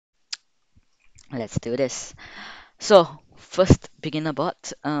Let's do this. So, first beginner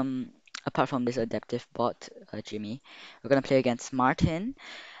bot, apart from this adaptive bot, Jimmy, we're gonna play against Martin,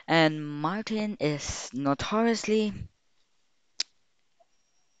 and Martin is notoriously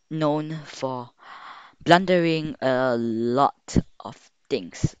known for blundering a lot of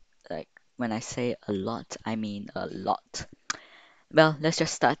things. Like when I say a lot, I mean a lot. Well, let's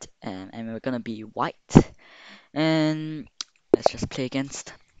just start, and we're gonna be white, and let's just play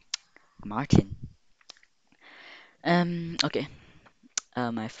against Martin. Okay.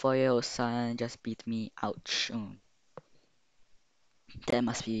 My 4-year-old son just beat me. Ouch. That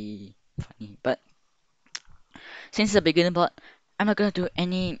must be funny. But since it's a beginner bot, I'm not gonna do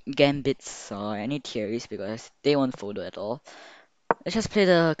any gambits or any theories because they won't follow at all. Let's just play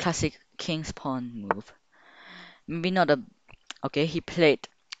the classic king's pawn move. Maybe not a. Okay, he played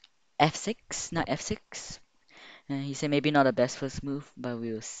f6, knight f6. He said maybe not the best first move, but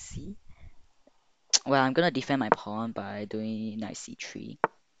we'll see. Well, I'm gonna defend my pawn by doing knight c3,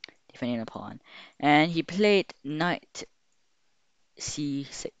 defending the pawn. And he played knight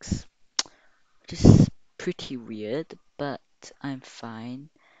c6, which is pretty weird, but I'm fine.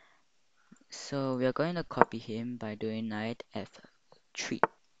 So we are going to copy him by doing knight f3.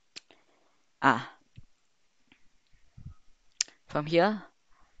 Ah, from here,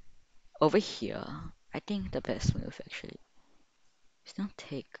 over here, I think the best move actually is not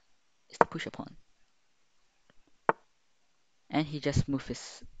take, is to push a pawn. And he just move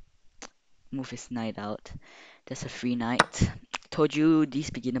his knight out. There's a free knight. Told you these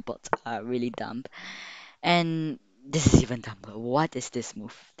beginner bots are really dumb. And this is even dumber. What is this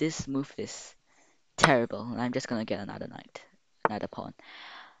move? This move is terrible. I'm just gonna get another knight, another pawn.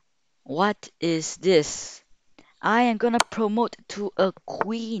 What is this? I am gonna promote to a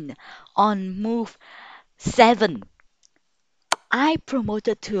queen on move 7. I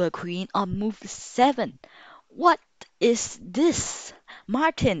promoted to a queen on move 7. What is this?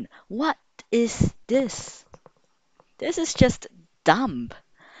 Martin, what is this? This is just dumb.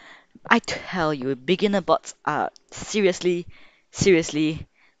 I tell you, beginner bots are seriously, seriously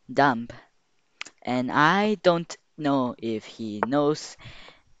dumb. And I don't know if he knows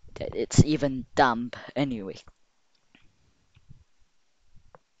that it's even dumb anyway.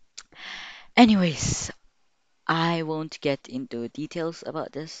 Anyways, I won't get into details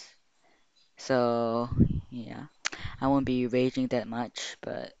about this. So, yeah, I won't be raging that much,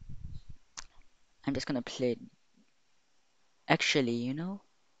 but I'm just gonna play. Actually,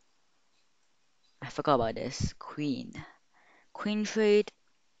 I forgot about this. Queen. Queen trade?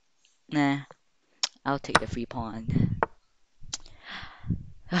 Nah, I'll take the free pawn.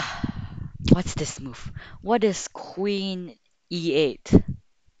 What's this move? What is queen e8?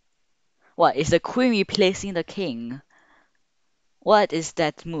 What, is the queen replacing the king? What is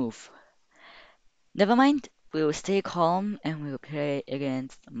that move? Never mind, we will stay calm and we will play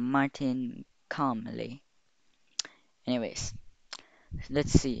against Martin calmly. Anyways,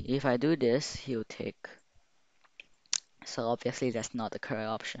 let's see. If I do this, he'll take. So obviously that's not the correct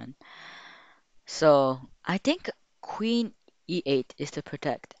option. So I think queen e8 is to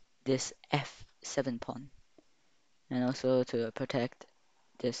protect this f7 pawn and also to protect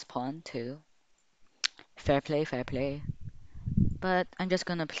this pawn too. Fair play, fair play. But I'm just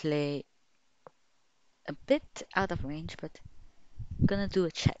gonna play a bit out of range, but I'm gonna do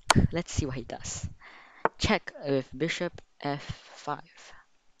a check. Let's see what he does. Check with bishop f5.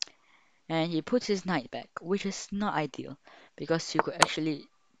 And he puts his knight back, which is not ideal because he could actually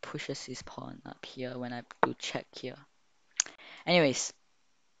pushes his pawn up here when I do check here. Anyways,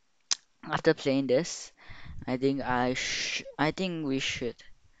 after playing this, I think we should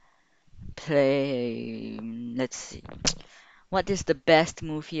play. Let's see. What is the best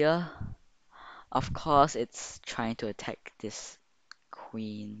move here? Of course, it's trying to attack this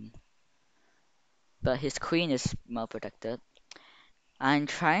queen, but his queen is well protected. I'm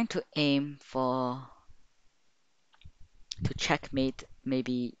trying to aim for to checkmate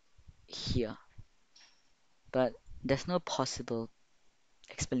maybe here, but there's no possible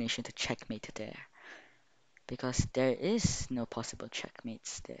explanation to checkmate there because there is no possible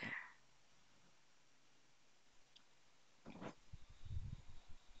checkmates there.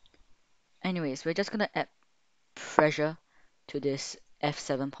 Anyways, we're just gonna add pressure to this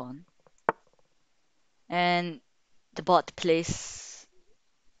f7 pawn, and the bot plays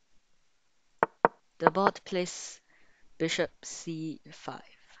bishop c5.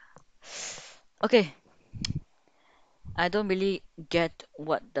 Okay, I don't really get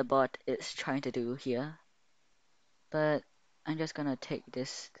what the bot is trying to do here, but I'm just gonna take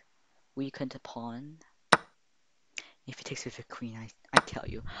this weakened pawn. If he takes with the queen, I tell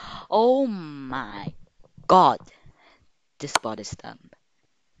you. Oh my god, this bot is dumb.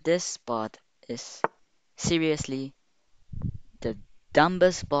 This bot is seriously the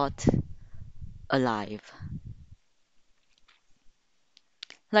dumbest bot alive.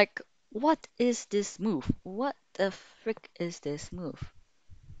 Like, what is this move? What the frick is this move?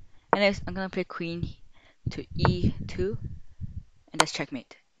 Anyways, I'm gonna play queen to e2, and that's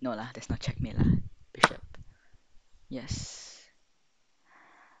checkmate. No lah, that's not checkmate lah. Bishop. Yes.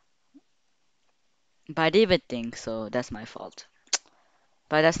 But I didn't even think, so that's my fault.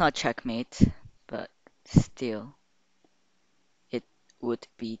 But that's not checkmate. But still, it would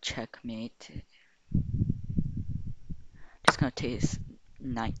be checkmate. Just gonna take his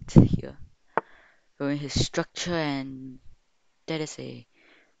knight here. Going his structure, and that is a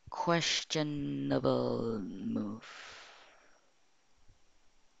questionable move.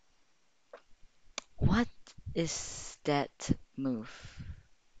 What is that move?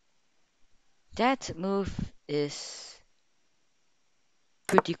 That move is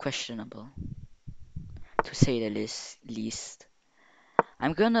pretty questionable, to say the least.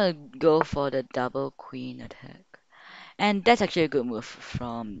 I'm gonna go for the double queen attack. And that's actually a good move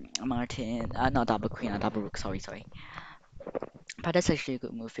from Martin. Not double queen, double rook, sorry. But that's actually a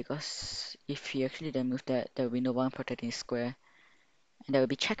good move because if he actually then move that, there will be no one protecting his square. And that would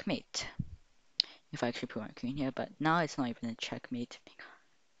be checkmate if I actually put my queen here. But now it's not even a checkmate.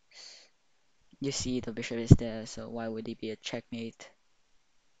 You see the bishop is there, so why would it be a checkmate?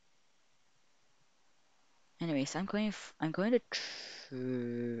 Anyways, I'm going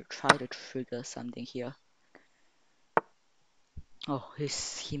to try to trigger something here. Oh,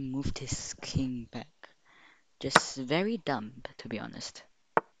 he moved his king back. Just very dumb, to be honest.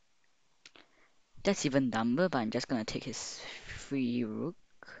 That's even dumber, but I'm just gonna take his free rook.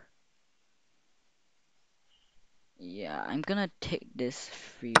 Yeah, I'm gonna take this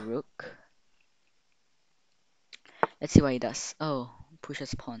free rook. Let's see what he does. Oh,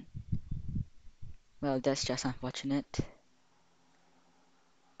 pushes pawn. Well, that's just unfortunate.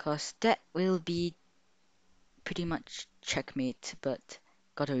 Cause that will be pretty much checkmate, but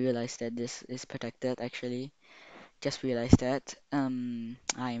gotta realize that this is protected actually. Just realized that. I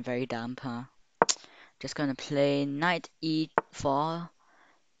am very dumb, huh? Just gonna play knight e4.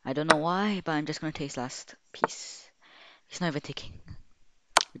 I don't know why, but I'm just gonna take his last piece. He's not even taking,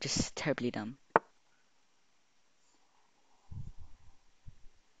 which is terribly dumb.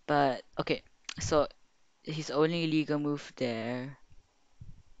 But okay, so his only legal move there.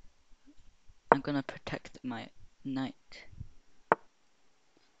 I'm gonna protect my knight.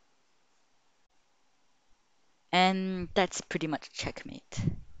 And that's pretty much checkmate.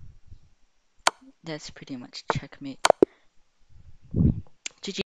 That's pretty much checkmate.